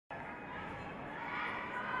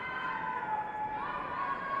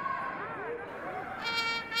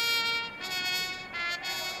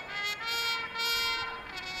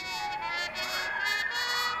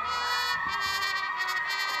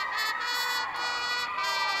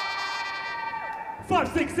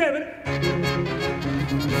5, 6, 7.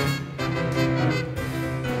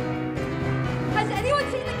 Has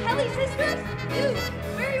anyone seen the Kelly sisters? Dude,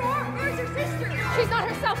 where you are? Where's your sister? She's not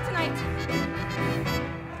herself tonight.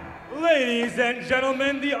 Ladies and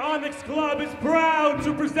gentlemen, the Onyx Club is proud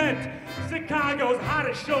to present Chicago's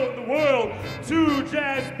hottest show in the world. 2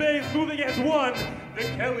 jazz babes moving as one, the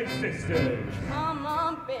Kelly sisters. Come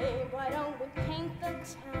on, babe, why don't we paint the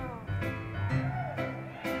town?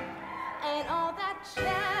 And all that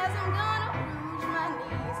jazz, I'm gonna rouge my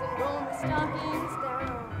knees and roll my stockings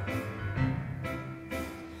down.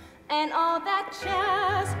 And all that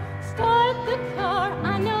jazz, start the car,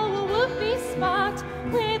 I know a whoopee spot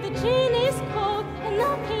where the gin is cold and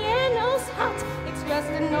the piano's hot. It's just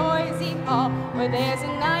a noisy hall where there's a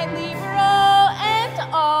nightly brawl and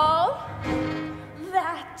all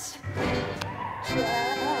that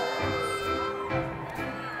jazz.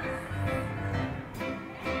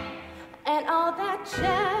 And all that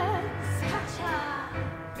jazz, cha-cha,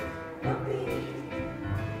 whoopee,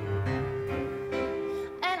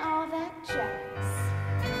 and all that jazz.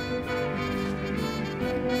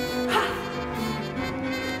 Ha!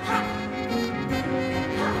 Ha!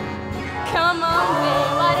 Ha! Come on,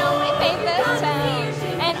 babe, why don't we paint this town?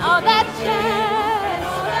 And all that jazz,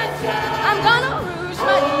 I'm gonna rouge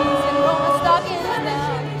my knees and roll my stockings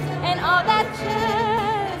down. And all that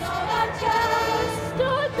jazz,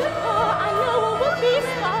 start the car, I know a whoopee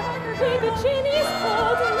spot where the gin is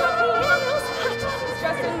cold and the piano's hot. It's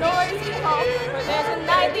just a noisy hall where there's a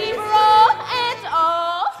nightly brawl and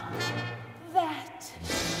all that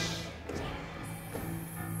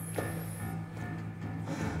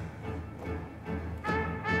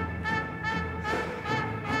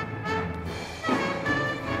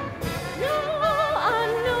No,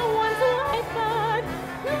 I'm no one's wife, but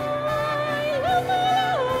I love my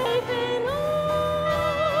life and all that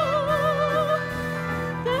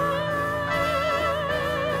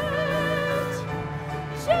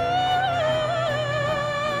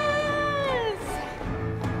jazz.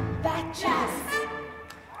 That jazz.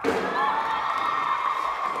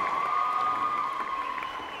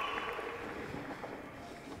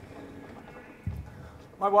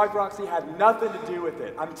 My wife Roxy had nothing to do with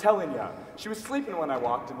it, I'm telling ya. She was sleeping when I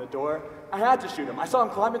walked in the door. I had to shoot him. I saw him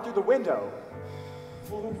climbing through the window.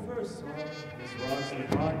 For her first song, Miss Roxy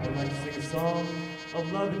and Hart would like to sing a song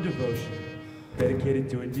of love and devotion, dedicated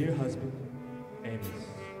to her dear husband, Amos.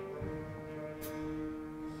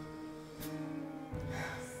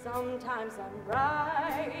 Sometimes I'm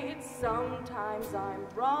right, sometimes I'm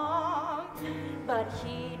wrong, but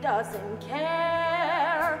he doesn't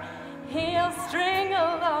care. He'll string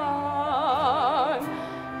along.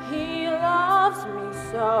 He loves me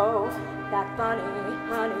so, that funny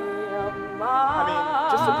honey of mine.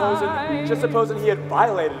 I mean, just supposing he had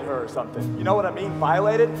violated her or something. You know what I mean?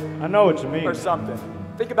 Violated? I know what you mean. Or something.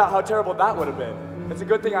 Think about how terrible that would have been. It's a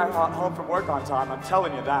good thing I got home from work on time, I'm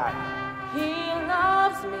telling you that. He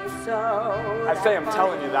loves me so. I say I'm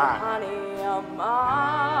telling you that. Honey of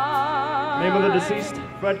mine. Name of the deceased?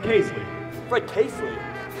 Fred Casely. Fred Casely?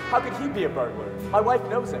 How could he be a burglar? My wife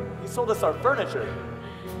knows him. He sold us our furniture.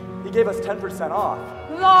 He gave us 10% off.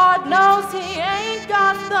 Lord knows he ain't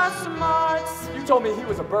got the smarts. You told me he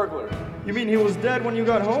was a burglar. You mean he was dead when you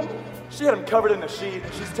got home? She had him covered in a sheet,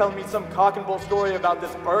 and she's telling me some cock and bull story about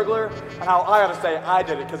this burglar, and how I ought to say I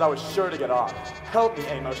did it because I was sure to get off. Help me,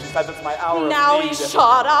 Amos. She says it's my hour Now of need. he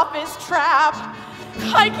shot off his trap.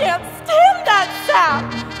 I can't stand that sap.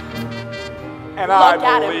 And Look I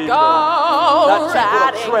at him believe go, her.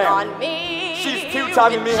 That cheap little ratting tramp. on me. She's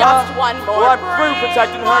two-timing me, Just huh? one more Well, I'm through break,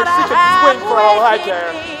 protecting her. what She a can swing for all I half-witted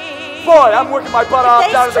care. me. Boy, I'm working my butt off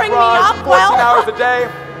They down at the string me garage up, 14 well, hours a day.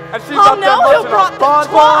 And she's I'll up there know who munching brought on the bonbons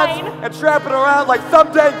twine. and tramping around like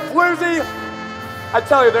some dang floozy. I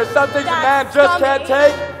tell you, there's some things a man That's just can't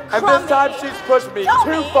scummy, take. And this time crummy, she's pushed me too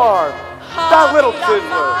dummy, far. That little hubby of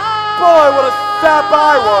sizzler. Boy, what a sap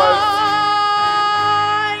I was.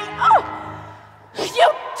 Oh, you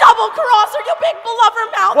double-crosser, you big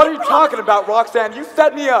blubbermouth. What are you talking about, Roxanne? You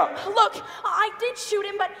set me up. Look, I did shoot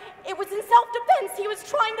him, but it was in self-defense. He was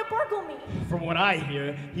trying to burgle me. From what I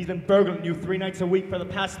hear, he's been burgling you 3 nights a week for the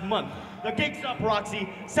past month. The gig's up, Roxy.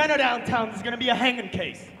 Send her downtown. There's gonna be a hanging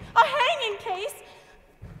case. A hanging case?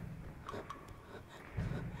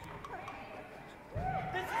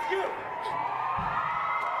 This is you.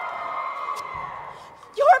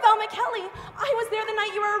 You're Velma Kelly. I was there the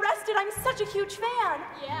night you were arrested. I'm such a huge fan.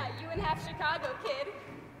 Yeah, you and half Chicago, kid.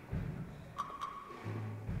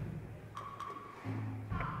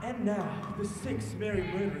 And now, the 6 merry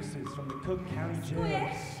murderesses from the Cook County Jail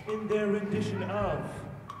in their rendition of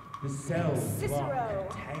The Cell Cicero.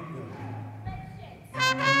 Block Tango.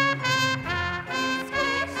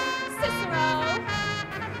 Squish, Cicero.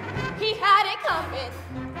 He had it coming.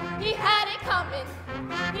 He had it coming.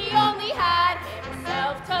 He only had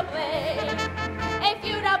himself to blame. If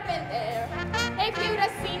you'd have been there, if you'd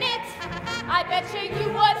have seen it, I bet you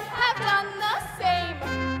would have done the same.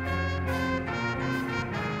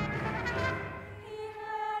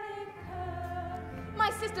 My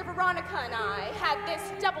sister Veronica and I had this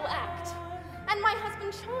double act, and my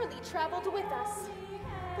husband Charlie traveled with us.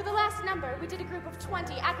 For the last number, we did a group of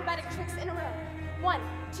 20 acrobatic tricks in a row. 1,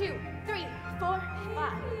 2, 3, 4,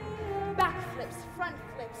 5. Backflips, front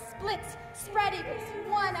flips, splits, spread eagles,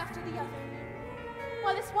 one after the other.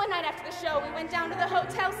 Well, this one night after the show, we went down to the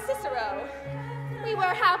Hotel Cicero. We were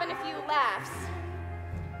having a few laughs.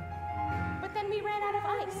 But then we ran out of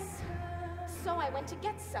ice. So I went to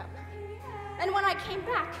get some. And when I came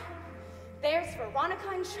back, there's Veronica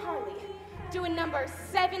and Charlie doing number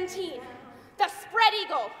 17, the spread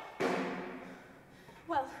eagle.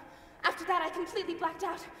 Well, after that, I completely blacked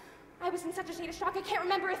out. I was in such a state of shock, I can't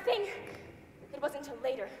remember a thing. It wasn't until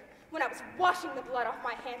later, when I was washing the blood off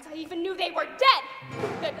my hands, I even knew they were dead.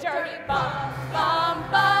 The dirty bum, bum,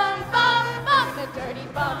 bum, bum, bum. The dirty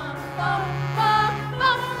bum, bum, bum,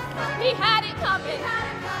 bum. He had it coming.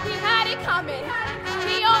 He had it coming.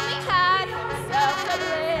 He only had himself to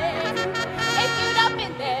blame. If you'd have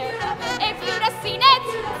been there, if you'd have seen it,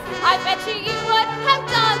 I bet you would have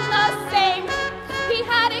done the same. He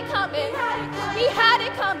had it coming. He had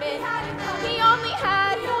it coming. He only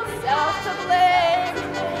had himself to blame.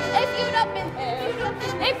 If you'd have been there,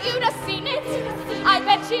 if you'd have seen it, I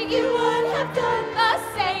bet you would have done the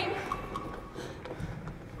same.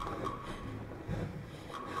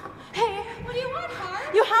 Hey, What do you want,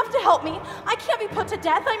 Harv? you have to help me. I can't be put to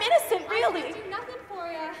death. I'm innocent, really. I can do nothing for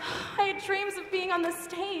you. I had dreams of being on the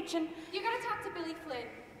stage and... You gotta talk to Billy Flynn.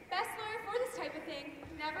 Best lawyer for this type of thing.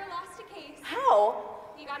 Never lost a case. How?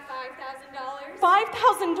 He got $5,000.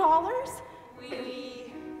 $5,000?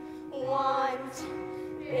 We want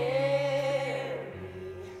Billy.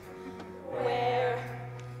 Where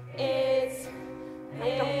is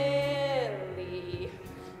Billy?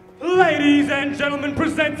 Ladies and gentlemen,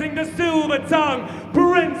 presenting the silver tongue,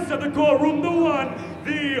 prince of the courtroom, the one,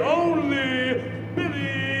 the only,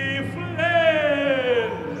 Billy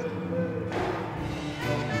Flynn.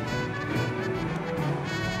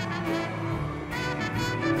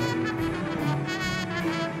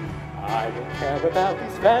 I don't care about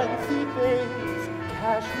these fancy things,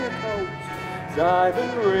 cashmere coats,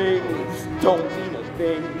 diamond rings, don't mean a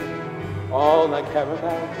thing. All I care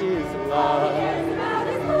about is love.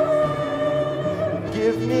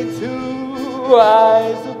 Give me 2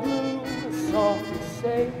 eyes of blue, softly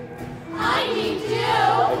say, I need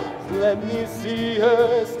you. let me see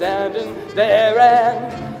her standing there,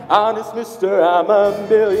 and honest mister, I'm a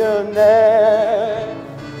millionaire.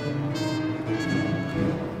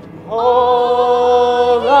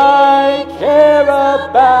 All I care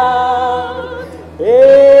about is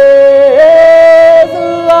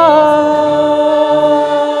love.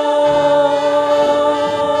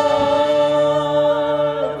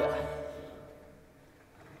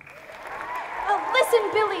 Listen,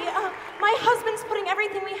 Billy, my husband's putting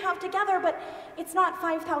everything we have together, but it's not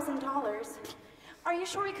 $5,000. Are you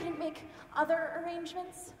sure we couldn't make other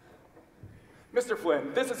arrangements? Mr.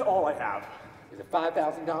 Flynn, this is all I have. Is it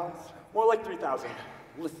 $5,000? More like 3,000.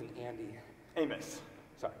 Listen, Andy. Amos.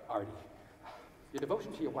 Sorry, Artie. Your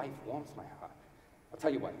devotion to your wife warms my heart. I'll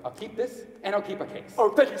tell you what, I'll keep this, and I'll keep a case. Oh,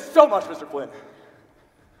 thank you so much, Mr. Flynn.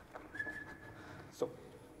 So,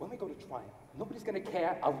 when we go to trial, nobody's gonna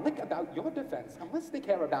care a lick about your defense unless they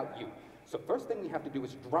care about you. So first thing we have to do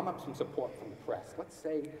is drum up some support from the press. Let's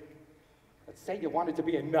say you wanted to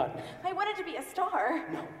be a nun. I wanted to be a star.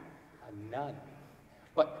 No, a nun.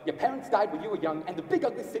 But your parents died when you were young, and the big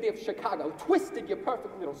ugly city of Chicago twisted your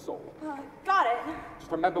perfect little soul. Got it.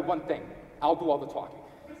 Just remember one thing, I'll do all the talking.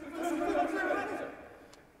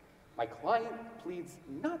 My client pleads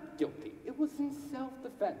not guilty. It was in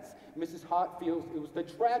self-defense. Mrs. Hart feels it was the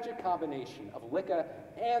tragic combination of liquor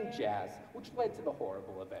and jazz which led to the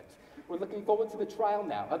horrible event. We're looking forward to the trial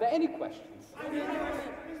now. Are there any questions? Mr.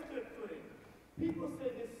 Flynn, people say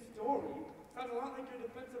this story sounds a lot like your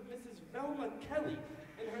defense of Mrs. Velma Kelly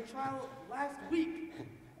in her trial last week.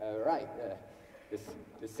 Right.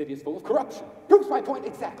 This city is full of corruption. Proves my point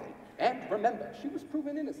exactly. And remember, she was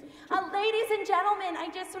proven innocent. Ladies and gentlemen, I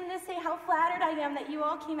just wanted to say how flattered I am that you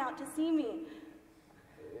all came out to see me.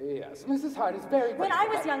 Yes, Mrs. Hart is very When I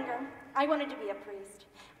was younger, I wanted to be a priest.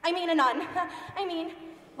 I mean a nun.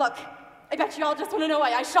 Look, I bet you all just want to know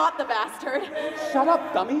why I shot the bastard. Shut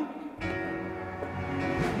up, dummy.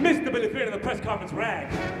 Mr. Billy Flynn in the press conference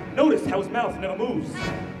rag. Notice how his mouth never moves.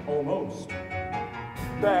 Almost.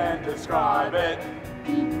 Then describe it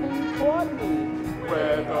Even caught me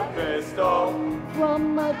with a pistol.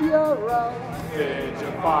 from my bureau. Did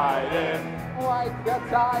you fight him? Like a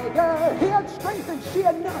tiger, he had strength and she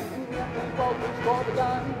had none. And yet they both reached for the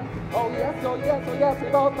gun. Oh yes, oh yes, oh yes, we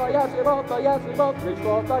both, oh yes, we both, oh yes, we both reached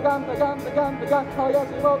for the gun, the gun, the gun, the gun. Oh yes,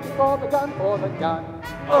 we both reached for the gun, for the gun.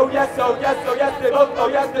 Oh yes, oh yes, oh yes, they both, oh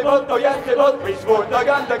yes, they both, oh yes, they both reach for the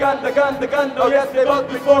gun, the gun, the gun, the gun. Oh yes, they both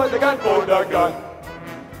reach for the gun, for the gun.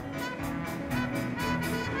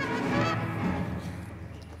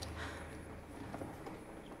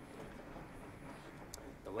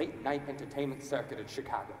 The late night entertainment circuit in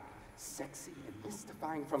Chicago. Sexy and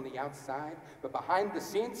mystifying from the outside, but behind the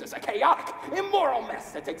scenes is a chaotic, immoral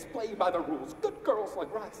mess that takes play by the rules. Good girls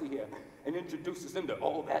like Roxy here, and introduces them to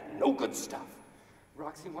all that no good stuff.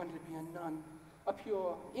 Roxy wanted to be a nun, a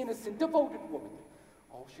pure, innocent, devoted woman.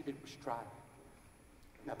 All she did was try.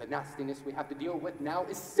 Now the nastiness we have to deal with now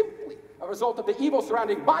is simply a result of the evil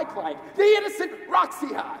surrounding my client, the innocent Roxy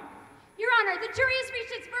High. Your Honor, the jury has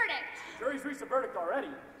reached its verdict. Jury's reached a verdict already.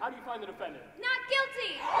 How do you find the defendant? Not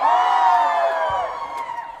guilty.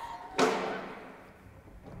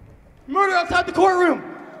 Murder outside the courtroom!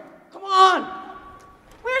 Come on!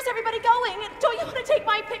 Where's everybody going? Don't you want to take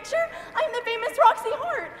my picture? I'm the famous Roxy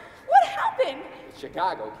Hart. What happened?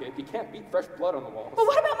 Chicago, kid. You can't beat fresh blood on the walls. But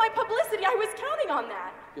what about my publicity? I was counting on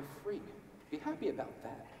that. You're free. Be happy about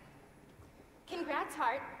that. Congrats,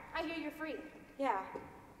 Hart. I hear you're free. Yeah.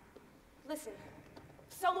 Listen,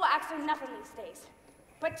 solo acts are nothing these days.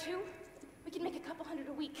 But two, we can make a couple hundred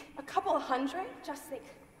a week. A couple hundred? Just think,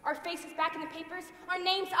 our faces back in the papers, our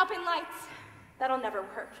names up in lights. That'll never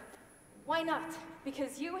work. Why not?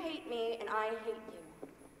 Because you hate me and I hate you.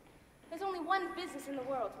 There's only one business in the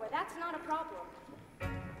world where that's not a problem.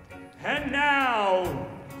 And now,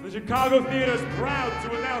 the Chicago Theater is proud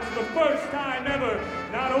to announce for the first time ever,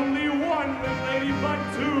 not only one little lady, but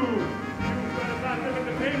two. You read about them in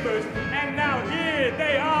the papers, and now here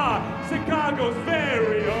they are, Chicago's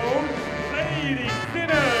very own Lady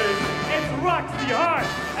Sinners. It's Roxy Hart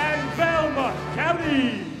and Velma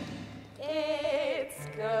Kelly. It's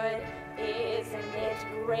good, isn't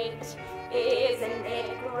it great? Isn't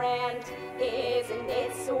it grand? Isn't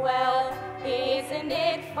it swell? Isn't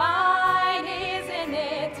it fun?